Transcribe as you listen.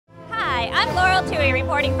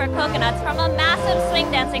Reporting for Coconuts from a massive swing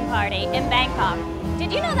dancing party in Bangkok.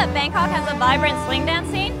 Did you know that Bangkok has a vibrant swing dance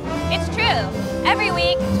scene? It's true. Every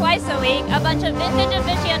week, twice a week, a bunch of vintage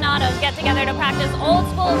aficionados get together to practice old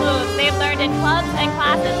school moves they've learned in clubs and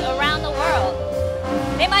classes around the world.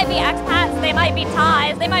 They might be expats, they might be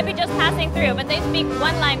Thais, they might be just passing through, but they speak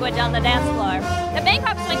one language on the dance floor. The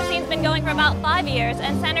Bangkok swing scene's been going for about 5 years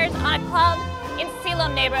and centers on a club in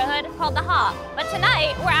Silom neighborhood called The Ha. But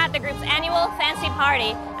tonight, we're at the group's annual fancy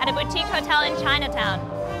party at a boutique hotel in Chinatown.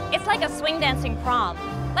 It's like a swing dancing prom.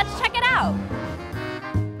 Let's check it out.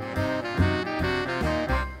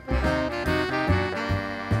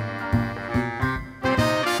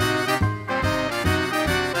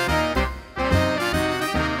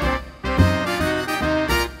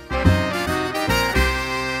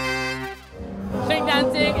 Swing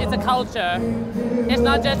dancing is a culture. It's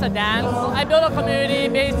not just a dance. I built a community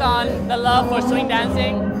based on the love for swing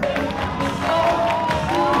dancing.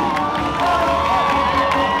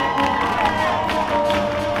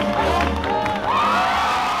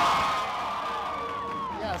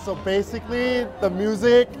 Yeah, so basically the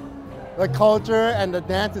music, the culture, and the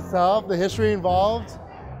dance itself, the history involved.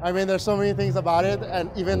 I mean, there's so many things about it, and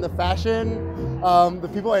even the fashion, the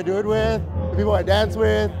people I do it with, the people I dance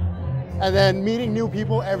with, and then meeting new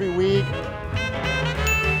people every week.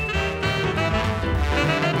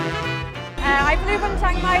 I flew from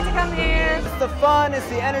Chiang Mai to come here. It's the fun, it's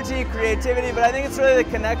the energy, creativity, but I think it's really the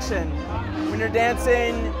connection. When you're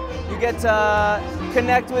dancing, you get to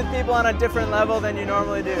connect with people on a different level than you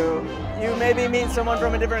normally do. You maybe meet someone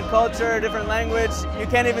from a different culture, a different language. You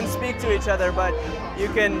can't even speak to each other, but you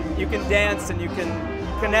can dance and you can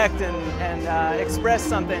connect and express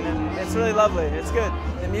something, and it's really lovely. It's good.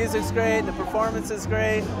 The music's great, the performance is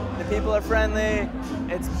great, the people are friendly.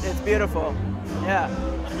 It's beautiful. Yeah.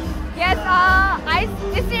 Yes,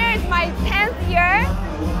 this year is my 10th year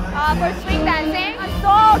for swing dancing. I'm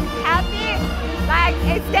so happy, like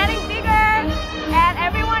it's getting bigger and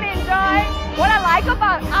everyone enjoys. What I like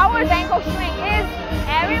about our Bangkok swing is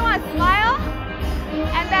everyone smiles,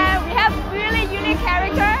 and then we have really unique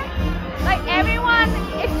character. Like everyone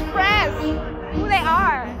express who they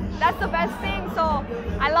are. That's the best thing, so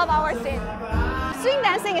I love our scene. Swing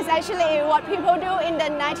dancing is actually what people do in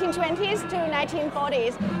the 1920s to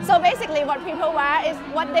 1940s. So basically what people wear is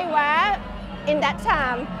what they wear in that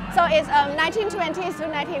time. So it's 1920s to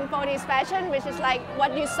 1940s fashion, which is like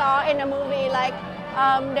what you saw in a movie like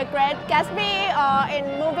The Great Gatsby, or in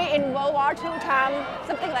movie in World War II time,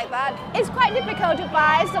 something like that. It's quite difficult to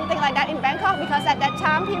buy something like that in Bangkok because at that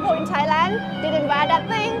time people in Thailand didn't wear that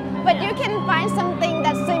thing. But you can find something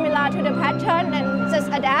that's similar to the pattern and just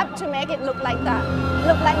adapt to make it look like that,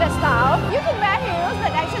 look like the style. You can wear heels,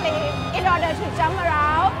 but actually in order to jump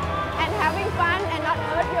around and having fun and not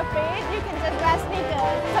hurt your feet, you can just wear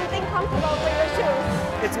sneakers, something comfortable for your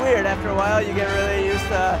shoes. It's weird. After a while, you get really used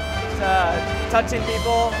to touching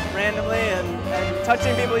people randomly and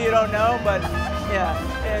touching people you don't know, but yeah,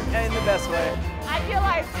 in the best way. I feel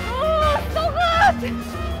like, oh, so good!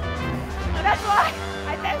 And that's why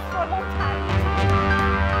I dance for a long time.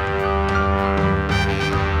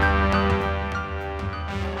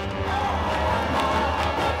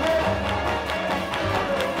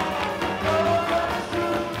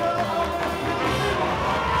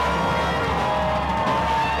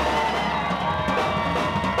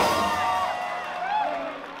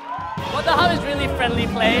 Well, the hub is really a friendly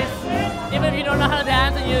place. Even if you don't know how to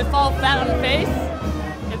dance and you fall flat on your face,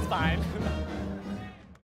 it's fine.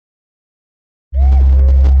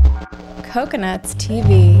 Coconuts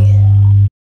TV.